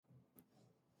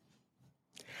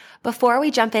Before we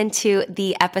jump into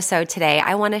the episode today,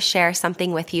 I want to share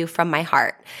something with you from my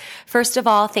heart. First of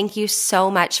all, thank you so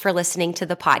much for listening to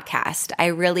the podcast. I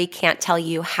really can't tell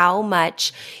you how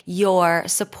much your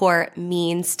support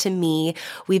means to me.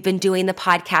 We've been doing the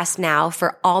podcast now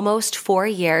for almost 4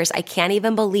 years. I can't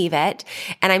even believe it.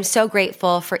 And I'm so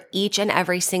grateful for each and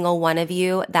every single one of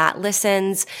you that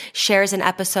listens, shares an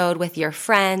episode with your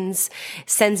friends,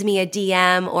 sends me a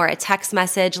DM or a text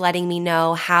message letting me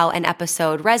know how an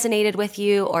episode resonated with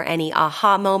you or any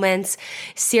aha moments.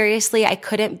 Seriously, I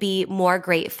couldn't be more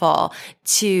grateful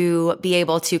to be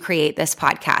able to create this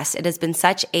podcast. It has been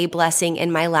such a blessing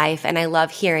in my life, and I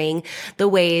love hearing the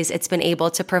ways it's been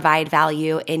able to provide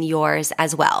value in yours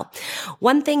as well.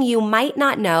 One thing you might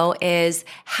not know is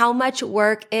how much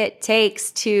work it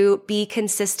takes to be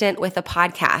consistent with a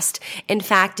podcast. In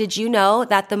fact, did you know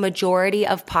that the majority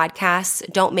of podcasts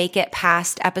don't make it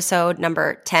past episode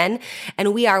number 10?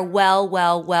 And we are well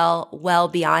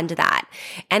beyond that.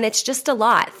 And it's just a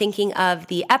lot thinking of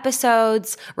the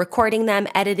episodes, recording them,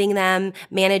 editing them,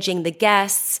 managing the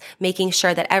guests, making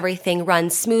sure that everything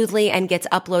runs smoothly and gets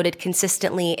uploaded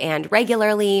consistently and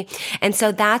regularly. And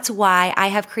so that's why I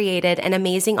have created an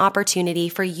amazing opportunity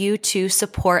for you to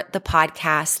support the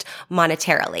podcast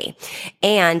monetarily.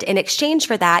 And in exchange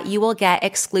for that, you will get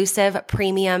exclusive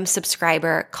premium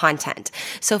subscriber content.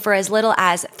 So for as little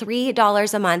as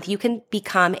 $3 a month, you can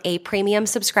become a premium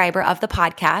subscriber of the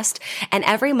podcast. And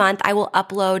every month I will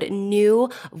upload new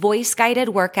voice-guided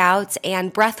workouts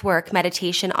and breathwork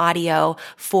meditation audio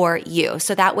for you.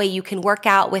 So that way you can work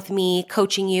out with me,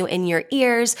 coaching you in your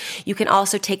ears. You can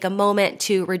also take a moment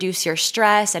to reduce your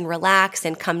stress and relax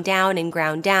and come down and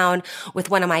ground down with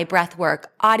one of my breathwork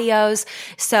audios.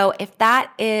 So if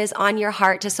that is on your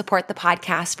heart to support the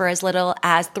podcast for as little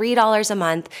as $3 a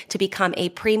month to become a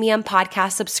premium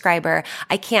podcast subscriber,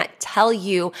 I can't tell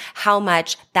you how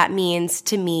much that means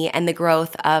to me and the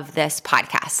growth of this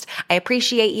podcast. I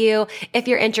appreciate you. If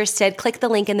you're interested, click the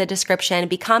link in the description,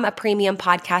 become a premium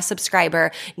podcast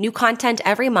subscriber, new content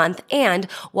every month, and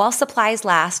while supplies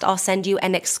last, I'll send you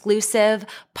an exclusive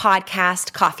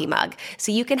podcast coffee mug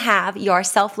so you can have your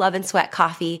self-love and sweat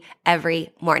coffee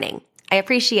every morning. I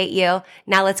appreciate you.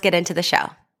 Now let's get into the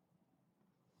show.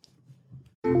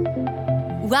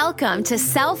 Welcome to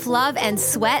Self-Love and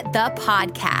Sweat, the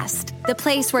podcast, the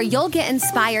place where you'll get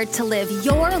inspired to live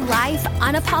your life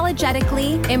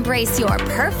unapologetically, embrace your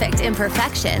perfect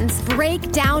imperfections,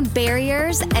 break down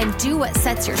barriers, and do what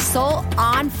sets your soul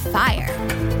on fire.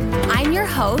 I'm your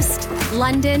host,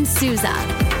 London Souza.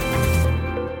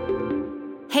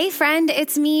 Hey friend,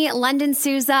 it's me, London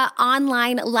Souza,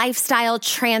 online lifestyle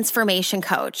transformation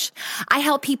coach. I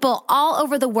help people all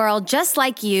over the world just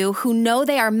like you who know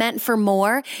they are meant for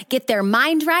more, get their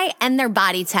mind right and their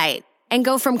body tight, and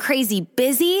go from crazy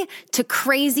busy to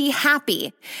crazy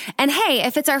happy. And hey,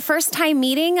 if it's our first time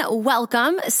meeting,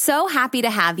 welcome. So happy to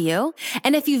have you.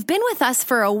 And if you've been with us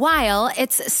for a while,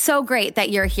 it's so great that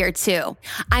you're here too.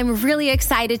 I'm really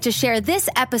excited to share this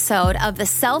episode of the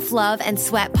Self-Love and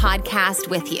Sweat podcast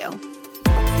with you.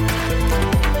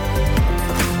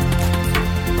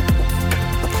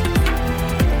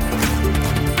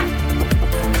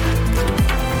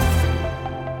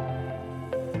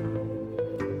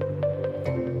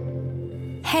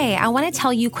 Hey, I want to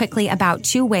tell you quickly about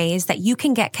 2 ways that you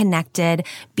can get connected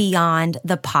beyond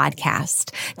the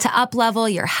podcast to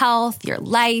uplevel your health, your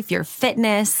life, your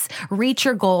fitness, reach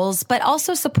your goals, but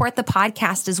also support the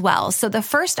podcast as well. So the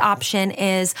first option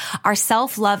is our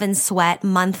Self-Love and Sweat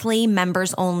monthly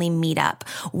members only meetup.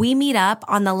 We meet up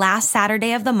on the last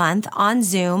Saturday of the month on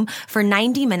Zoom for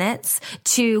 90 minutes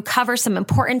to cover some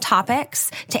important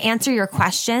topics, to answer your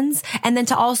questions, and then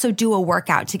to also do a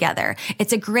workout together.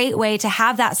 It's a great way to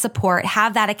have that support,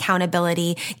 have that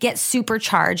accountability, get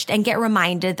supercharged, and get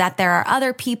reminded that there are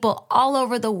other people all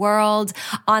over the world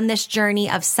on this journey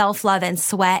of self-love and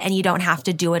sweat, and you don't have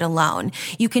to do it alone.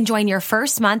 You can join your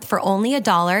first month for only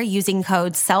 $1 using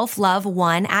code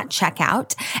SELFLOVE1 at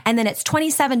checkout, and then it's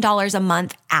 $27 a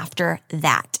month after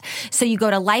that. So you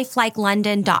go to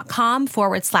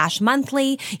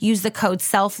lifelikelondon.com/monthly, use the code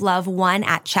SELFLOVE1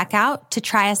 at checkout to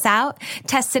try us out,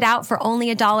 test it out for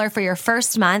only $1 for your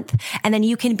first month, and then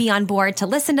you can be on board to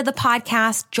listen to the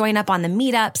podcast, join up on the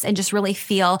meetups, and just really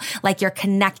feel like you're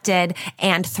connected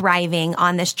and thriving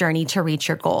on this journey to reach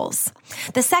your goals.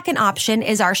 The second option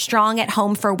is our Strong at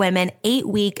Home for Women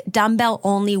 8-week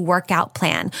dumbbell-only workout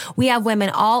plan. We have women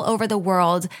all over the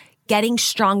world getting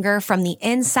stronger from the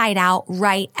inside out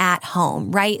right at home,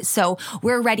 right? So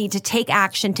we're ready to take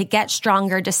action to get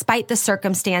stronger despite the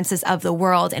circumstances of the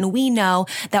world. And we know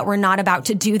that we're not about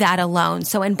to do that alone.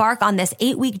 So embark on this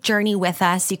 8-week journey with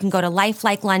us. You can go to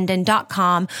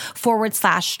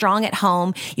lifelikelondon.com/strong at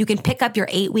home. You can pick up your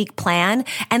 8-week plan.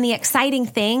 And the exciting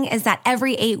thing is that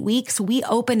every 8 weeks, we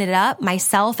open it up,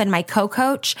 myself and my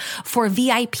co-coach, for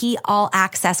VIP all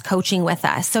access coaching with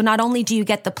us. So not only do you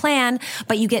get the plan,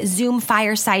 but you get Zoom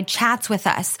fireside chats with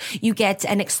us. You get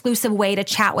an exclusive way to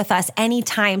chat with us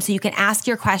anytime so you can ask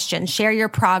your questions, share your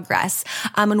progress.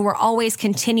 And we're always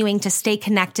continuing to stay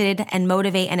connected and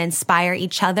motivate and inspire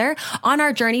each other on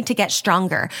our journey to get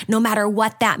stronger, no matter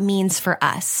what that means for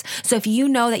us. So if you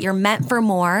know that you're meant for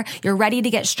more, you're ready to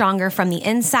get stronger from the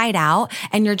inside out,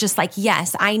 and you're just like,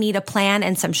 yes, I need a plan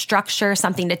and some structure,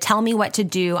 something to tell me what to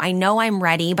do. I know I'm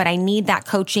ready, but I need that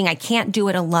coaching. I can't do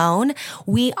it alone.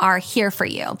 We are here for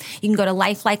you. You can go to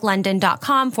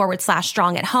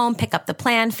lifelikelondon.com/strong at home, pick up the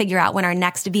plan, figure out when our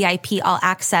next VIP all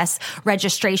access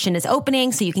registration is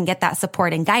opening so you can get that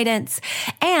support and guidance.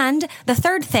 And the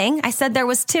third thing, I said there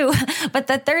was two, but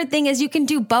the third thing is you can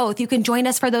do both. You can join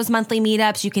us for those monthly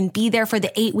meetups. You can be there for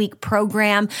the 8-week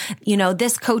program. You know,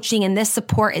 this coaching and this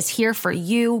support is here for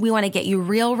you. We want to get you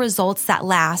real results that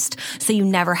last so you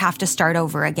never have to start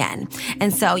over again.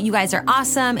 And so you guys are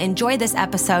awesome. Enjoy this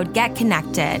episode. Get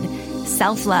connected.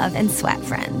 Self-love and sweat,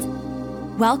 friends.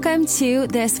 Welcome to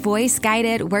this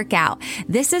voice-guided workout.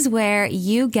 This is where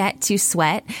you get to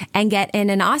sweat and get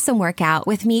in an awesome workout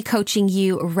with me coaching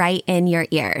you right in your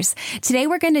ears. Today,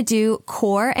 we're going to do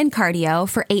core and cardio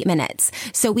for 8 minutes.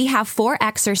 So we have 4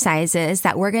 exercises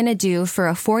that we're going to do for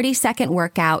a 40-second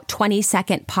workout,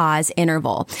 20-second pause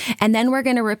interval. And then we're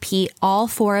going to repeat all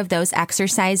 4 of those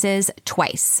exercises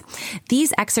twice.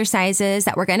 These exercises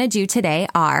that we're going to do today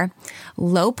are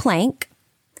low plank,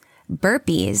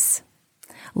 burpees,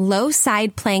 low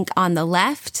side plank on the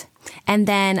left, and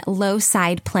then low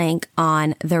side plank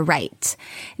on the right.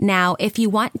 Now, if you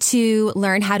want to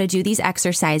learn how to do these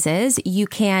exercises, you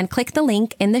can click the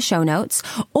link in the show notes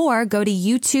or go to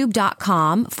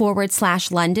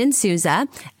youtube.com/London Souza,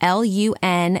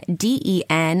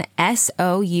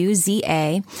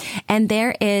 LUNDENSOUZA. And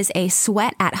there is a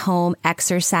sweat at home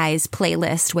exercise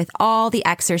playlist with all the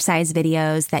exercise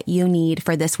videos that you need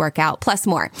for this workout, plus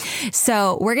more.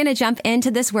 So we're going to jump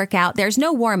into this workout. There's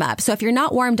no warm up. So if you're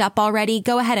not warmed up already,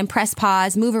 go ahead and press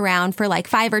pause, move around for like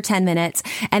 5 or 10 minutes,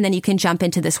 and then you can jump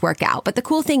into this workout. But the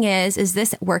cool thing is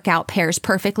this workout pairs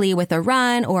perfectly with a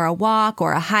run or a walk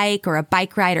or a hike or a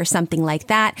bike ride or something like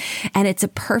that. And it's a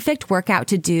perfect workout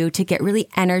to do to get really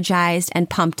energized and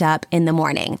pumped up in the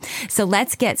morning. So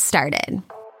let's get started.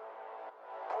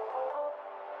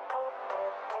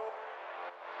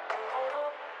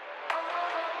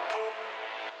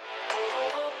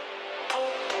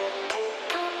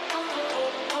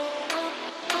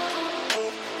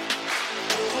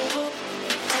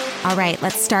 All right,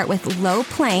 let's start with low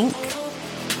plank,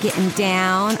 getting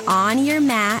down on your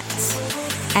mat,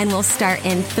 and we'll start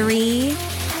in 3,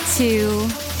 2,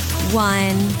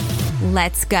 1,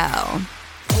 let's go.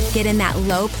 Get in that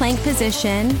low plank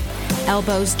position,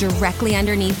 elbows directly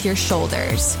underneath your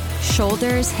shoulders.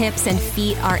 Shoulders, hips, and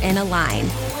feet are in a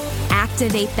line.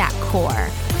 Activate that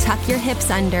core. Tuck your hips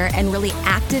under and really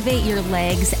activate your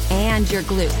legs and your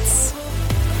glutes.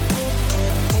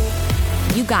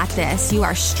 You got this. You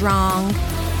are strong.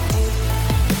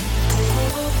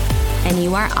 And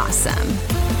you are awesome.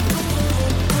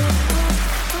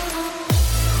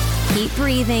 Keep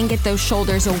breathing. Get those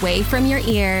shoulders away from your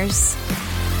ears.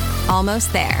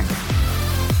 Almost there.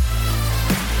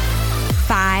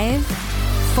 5,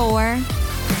 4,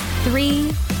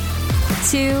 3,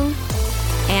 2,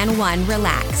 and 1.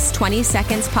 Relax. 20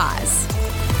 seconds pause.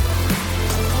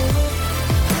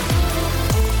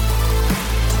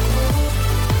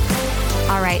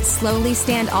 All right, slowly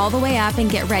stand all the way up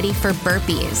and get ready for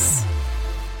burpees.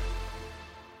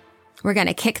 We're going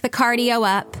to kick the cardio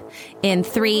up in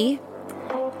 3,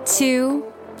 2,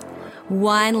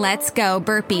 1. Let's go.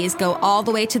 Burpees. Go all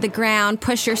the way to the ground.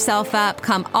 Push yourself up.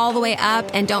 Come all the way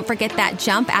up. And don't forget that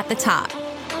jump at the top.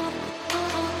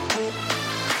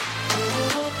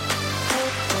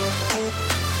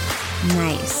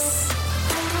 Nice.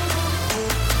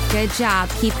 Good job.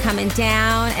 Keep coming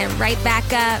down and right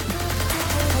back up.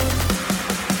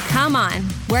 Come on,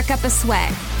 work up a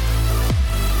sweat.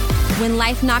 When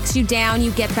life knocks you down,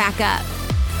 you get back up.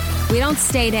 We don't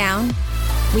stay down.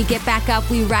 We get back up,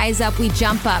 we rise up, we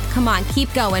jump up. Come on,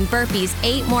 keep going. Burpees,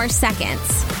 8 more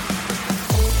seconds.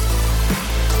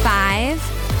 5,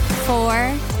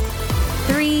 4,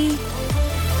 3,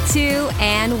 2,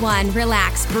 and 1.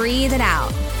 Relax, breathe it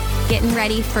out. Getting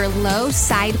ready for low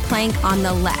side plank on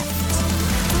the left.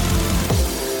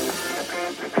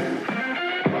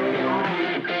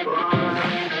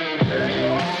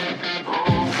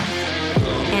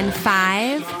 And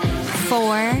 5,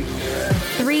 4,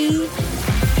 3,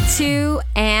 2,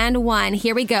 and 1.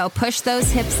 Here we go. Push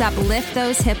those hips up, lift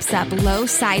those hips up. Low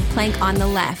side plank on the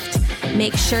left.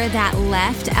 Make sure that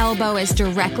left elbow is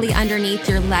directly underneath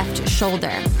your left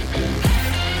shoulder.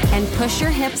 And push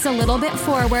your hips a little bit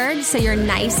forward so you're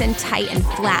nice and tight and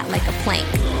flat like a plank.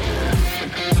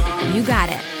 You got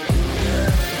it.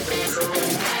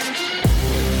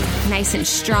 Nice and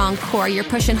strong core. You're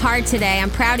pushing hard today.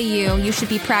 I'm proud of you. You should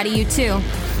be proud of you too.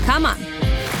 Come on.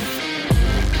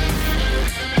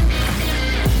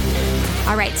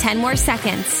 All right, 10 more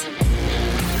seconds.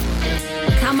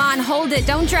 Come on, hold it.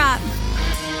 Don't drop.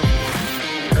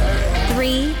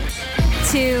 3,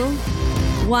 2,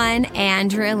 1,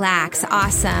 and relax.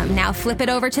 Awesome. Now flip it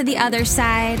over to the other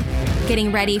side.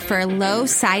 Getting ready for low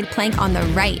side plank on the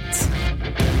right.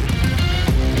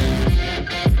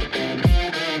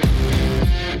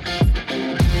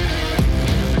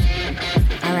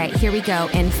 All right, here we go.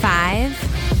 In 5,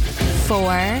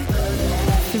 4,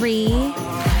 3,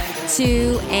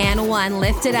 2, and 1.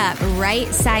 Lift it up.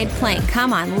 Right side plank.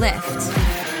 Come on, lift.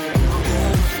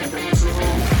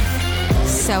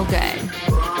 So good.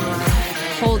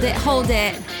 Hold it, hold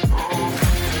it.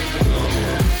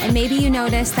 And maybe you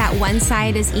notice that one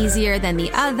side is easier than the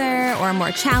other or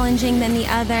more challenging than the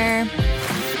other.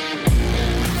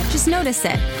 Just notice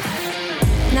it.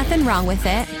 Nothing wrong with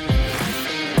it.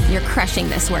 You're crushing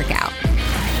this workout.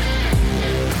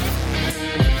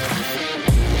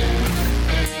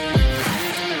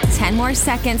 More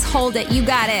seconds. Hold it. You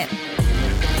got it.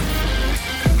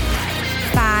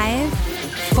 5,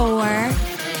 4,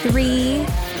 3,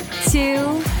 2,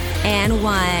 and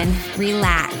 1.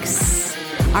 Relax.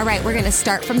 All right, we're going to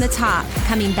start from the top,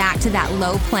 coming back to that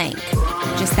low plank.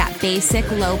 Just that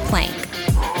basic low plank.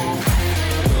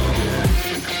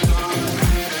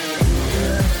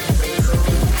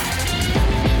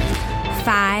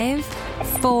 Five,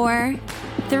 4,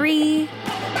 3,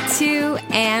 2,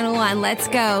 and 1. Let's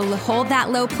go. Hold that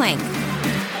low plank.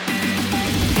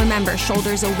 Remember,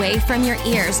 shoulders away from your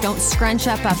ears. Don't scrunch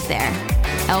up there.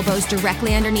 Elbows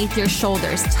directly underneath your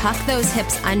shoulders. Tuck those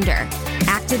hips under.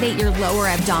 Activate your lower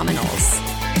abdominals.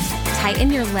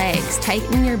 Tighten your legs.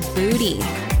 Tighten your booty.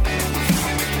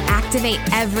 Activate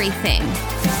everything.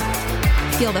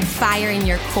 Feel the fire in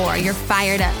your core. You're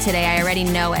fired up today. I already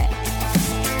know it.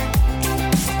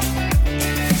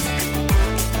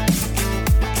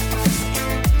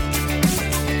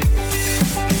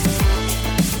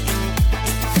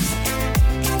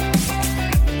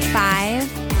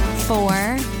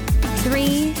 Four,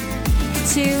 3,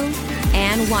 2,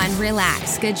 and 1.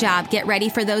 Relax. Good job. Get ready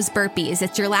for those burpees.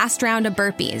 It's your last round of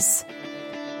burpees.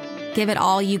 Give it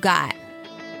all you got.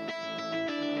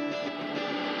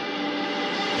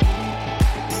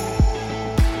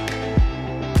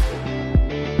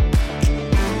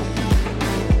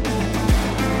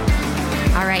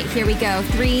 All right, here we go.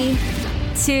 3,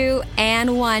 2,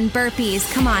 and 1. Burpees.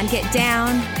 Come on, get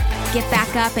down. Get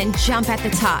back up and jump at the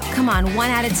top. Come on, one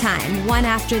at a time, one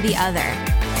after the other.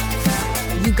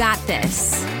 You got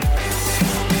this.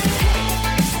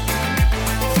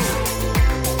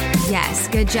 Yes,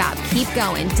 good job. Keep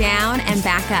going, down and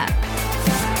back up.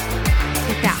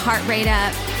 Get that heart rate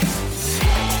up.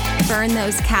 Burn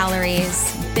those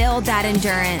calories. Build that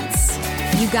endurance.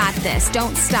 You got this.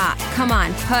 Don't stop. Come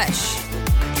on, push.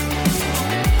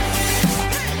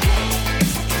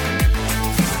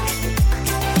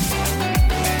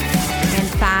 And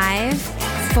 5,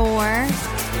 4,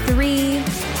 3,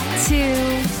 2,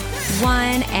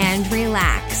 1, and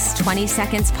relax. 20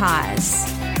 seconds pause.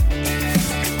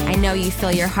 I know you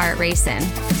feel your heart racing.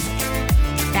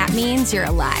 That means you're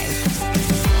alive.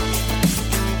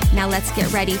 Now let's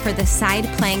get ready for the side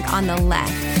plank on the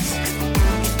left.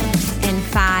 In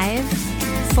 5,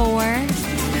 4,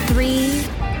 3,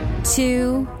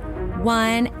 2,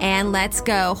 1, and let's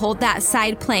go. Hold that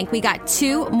side plank. We got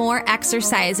 2 more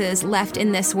exercises left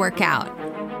in this workout.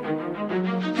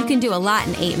 You can do a lot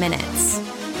in 8 minutes.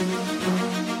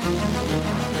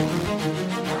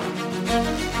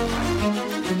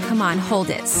 Come on, hold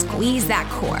it. Squeeze that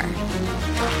core.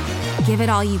 Give it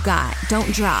all you got.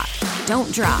 Don't drop.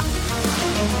 Don't drop.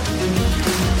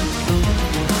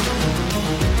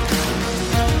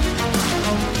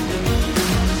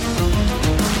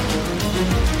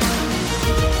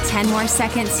 Ten more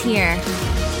seconds here.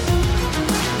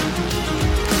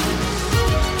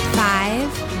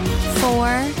 5,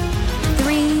 4,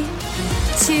 3,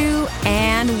 2, 2,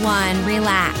 and 1.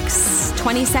 Relax.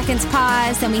 20 seconds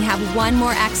pause, then we have one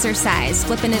more exercise.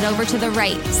 Flipping it over to the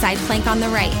right, side plank on the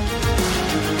right.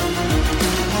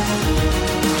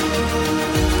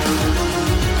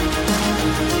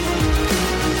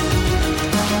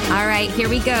 All right, here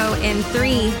we go in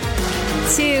 3,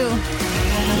 2,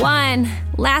 1.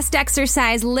 Last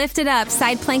exercise, lift it up,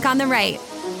 side plank on the right.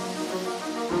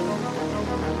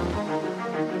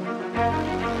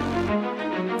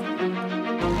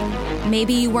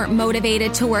 Maybe you weren't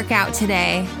motivated to work out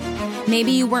today.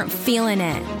 Maybe you weren't feeling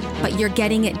it, but you're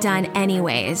getting it done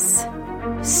anyways.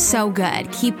 So good.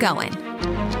 Keep going.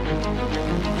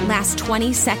 Last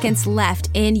 20 seconds left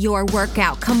in your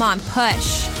workout. Come on,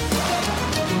 push.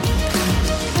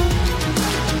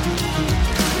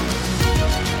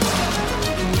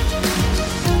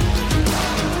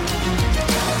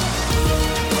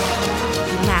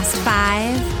 Last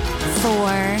 5,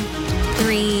 4,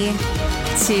 3,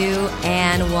 2,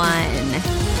 and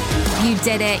 1. You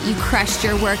did it. You crushed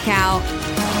your workout.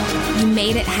 You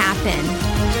made it happen.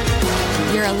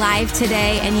 You're alive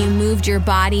today and you moved your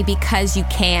body because you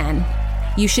can.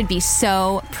 You should be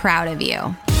so proud of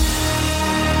you.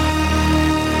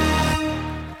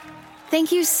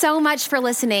 Thank you so much for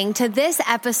listening to this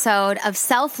episode of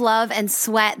Self-Love and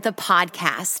Sweat, the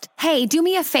podcast. Hey, do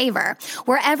me a favor.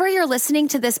 Wherever you're listening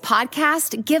to this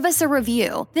podcast, give us a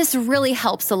review. This really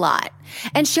helps a lot.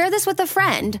 And share this with a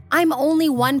friend. I'm only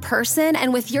one person,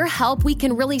 and with your help, we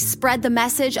can really spread the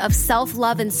message of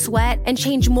self-love and sweat and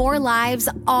change more lives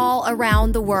all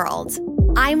around the world.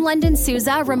 I'm London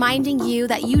Souza, reminding you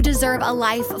that you deserve a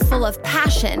life full of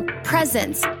passion,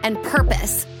 presence, and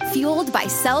purpose, fueled by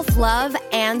self-love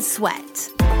and sweat.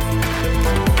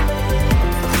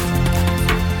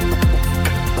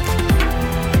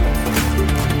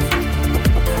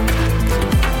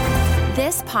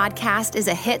 This podcast is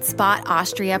a HitSpot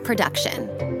Austria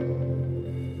production.